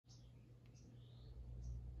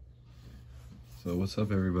So what's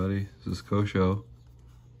up, everybody? This is Kosho,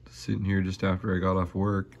 sitting here just after I got off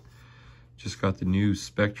work. Just got the new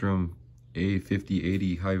Spektrum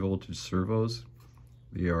A5080 high voltage servos.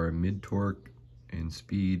 They are a mid-torque and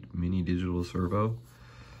speed mini digital servo.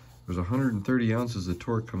 There's 130 ounces of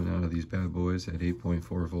torque coming out of these bad boys at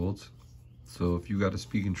 8.4 volts. So if you got a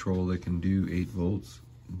speed control that can do 8 volts,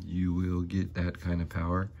 you will get that kind of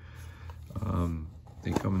power.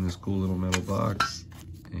 They come in this cool little metal box,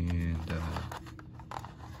 and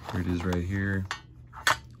here it is right here.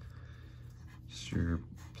 Just your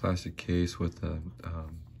plastic case with the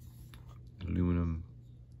aluminum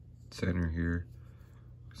center here.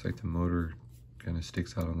 Looks like the motor kind of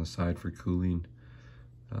sticks out on the side for cooling.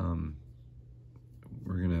 We're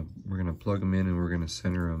gonna plug them in and we're gonna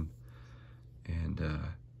center them, and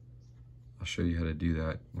I'll show you how to do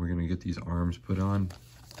that. We're gonna get these arms put on.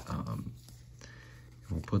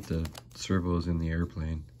 We'll put the servos in the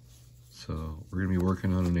airplane. So we're gonna be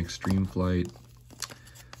working on an Extreme Flight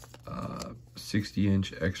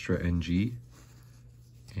 60-inch extra NG,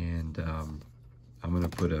 and I'm gonna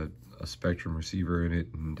put a Spektrum receiver in it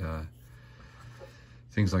and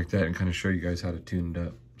things like that, and kind of show you guys how to tune it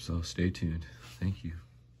up. So stay tuned. Thank you.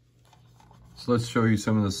 So let's show you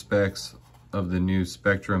some of the specs of the new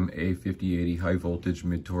Spektrum A5080 high voltage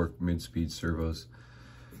mid-torque mid-speed servos.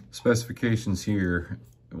 Specifications here,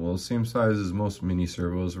 well, same size as most mini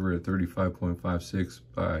servos. We're at 35.56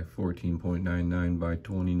 by 14.99 by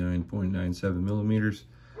 29.97 millimeters.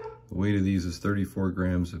 The weight of these is 34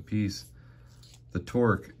 grams a piece. The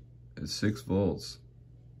torque at 6 volts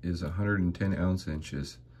is 110 ounce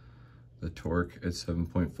inches. The torque at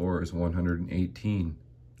 7.4 is 118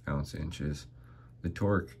 ounce inches. The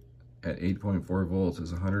torque at 8.4 volts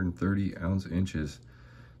is 130 ounce inches.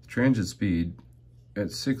 The transit speed at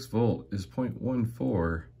 6 volt is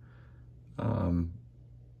 0.14.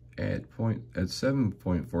 At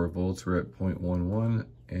 7.4 volts we're at 0.11,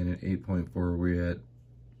 and at 8.4 we're at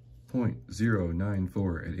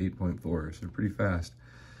 0.094 at 8.4, so pretty fast.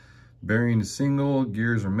 Bearing is single,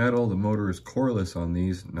 gears are metal, the motor is coreless on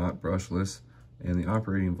these, not brushless, and the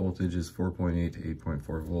operating voltage is 4.8 to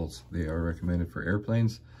 8.4 volts. They are recommended for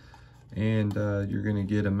airplanes, and you're going to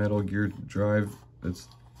get a metal gear drive that's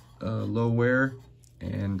low wear,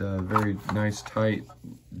 and very nice tight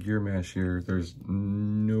gear mesh here. There's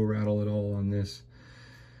no rattle at all on this.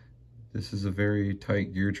 This is a very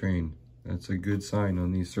tight gear train. That's a good sign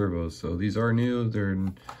on these servos. So these are new.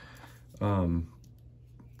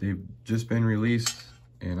 They've just been released,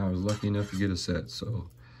 and I was lucky enough to get a set. So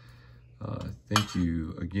thank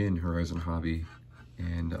you again, Horizon Hobby,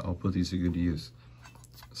 and I'll put these to good use.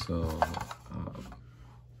 So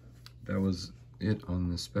that was it on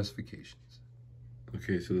the specifications.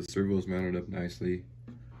 Okay, so the servo is mounted up nicely.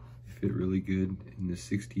 They fit really good in the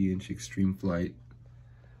 60-inch Extreme Flight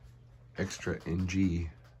Extra NG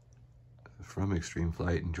from Extreme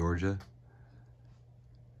Flight in Georgia.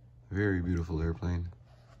 Very beautiful airplane.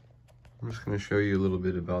 I'm just going to show you a little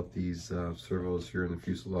bit about these servos here in the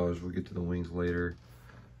fuselage. We'll get to the wings later.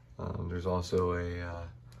 There's also a, you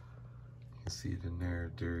can see it in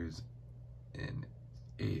there, there's an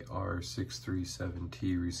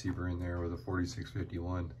AR637T receiver in there with a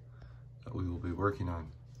 4651 that we will be working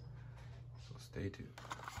on. So stay tuned.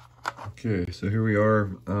 Okay, so here we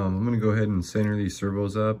are. I'm going to go ahead and center these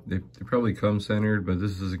servos up. They probably come centered, but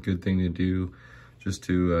this is a good thing to do just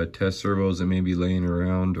to test servos that may be laying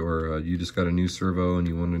around, or you just got a new servo and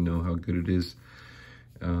you want to know how good it is,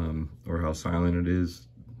 or how silent it is.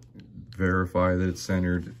 Verify that it's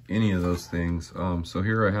centered, any of those things. So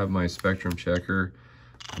here I have my Spektrum checker.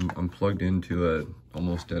 I'm plugged into a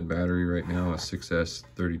almost dead battery right now, a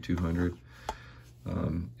 6S3200.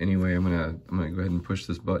 Anyway, I'm gonna go ahead and push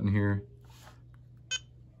this button here,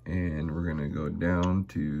 and we're gonna go down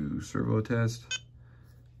to Servo Test.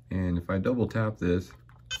 And if I double tap this,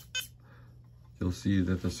 you'll see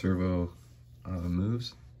that the servo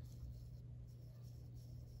moves.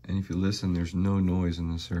 And if you listen, there's no noise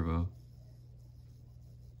in the servo.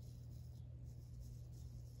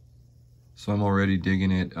 So I'm already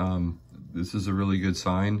digging it. This is a really good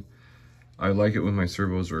sign. I like it when my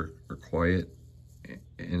servos are quiet,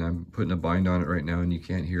 and I'm putting a bind on it right now and you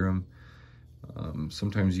can't hear them.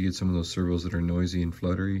 Sometimes you get some of those servos that are noisy and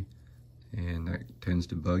fluttery, and that tends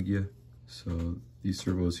to bug you. So these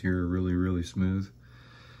servos here are really, really smooth.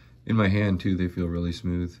 In my hand too, they feel really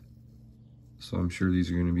smooth. So I'm sure these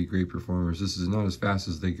are going to be great performers. This is not as fast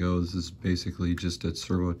as they go. This is basically just a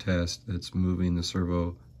servo test that's moving the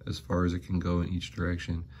servo as far as it can go in each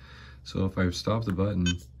direction. So if I stop the button,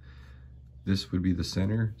 this would be the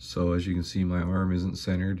center. So as you can see, my arm isn't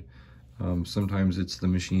centered. Sometimes it's the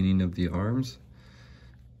machining of the arms.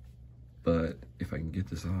 but if I can get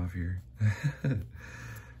this off here.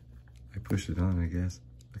 I pushed it on, I guess.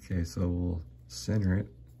 Okay, so we'll center it.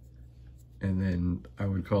 And then I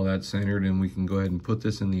would call that centered, and we can go ahead and put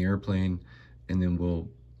this in the airplane, and then we'll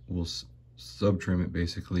sub-trim it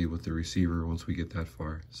basically with the receiver once we get that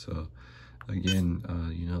far. So again,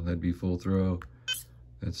 you know, that'd be full throw,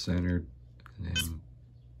 that's centered, and then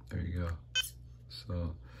there you go.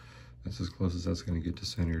 So that's as close as that's gonna get to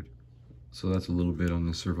centered. So that's a little bit on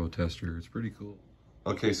the servo tester. It's pretty cool.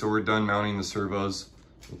 Okay, so we're done mounting the servos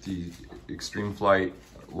with the Extreme Flight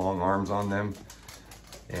long arms on them.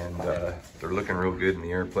 And they're looking real good in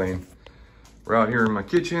the airplane. We're out here in my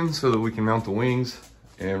kitchen so that we can mount the wings,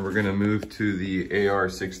 and we're gonna move to the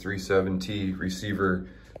AR637T receiver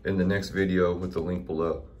in the next video with the link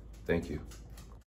below. Thank you.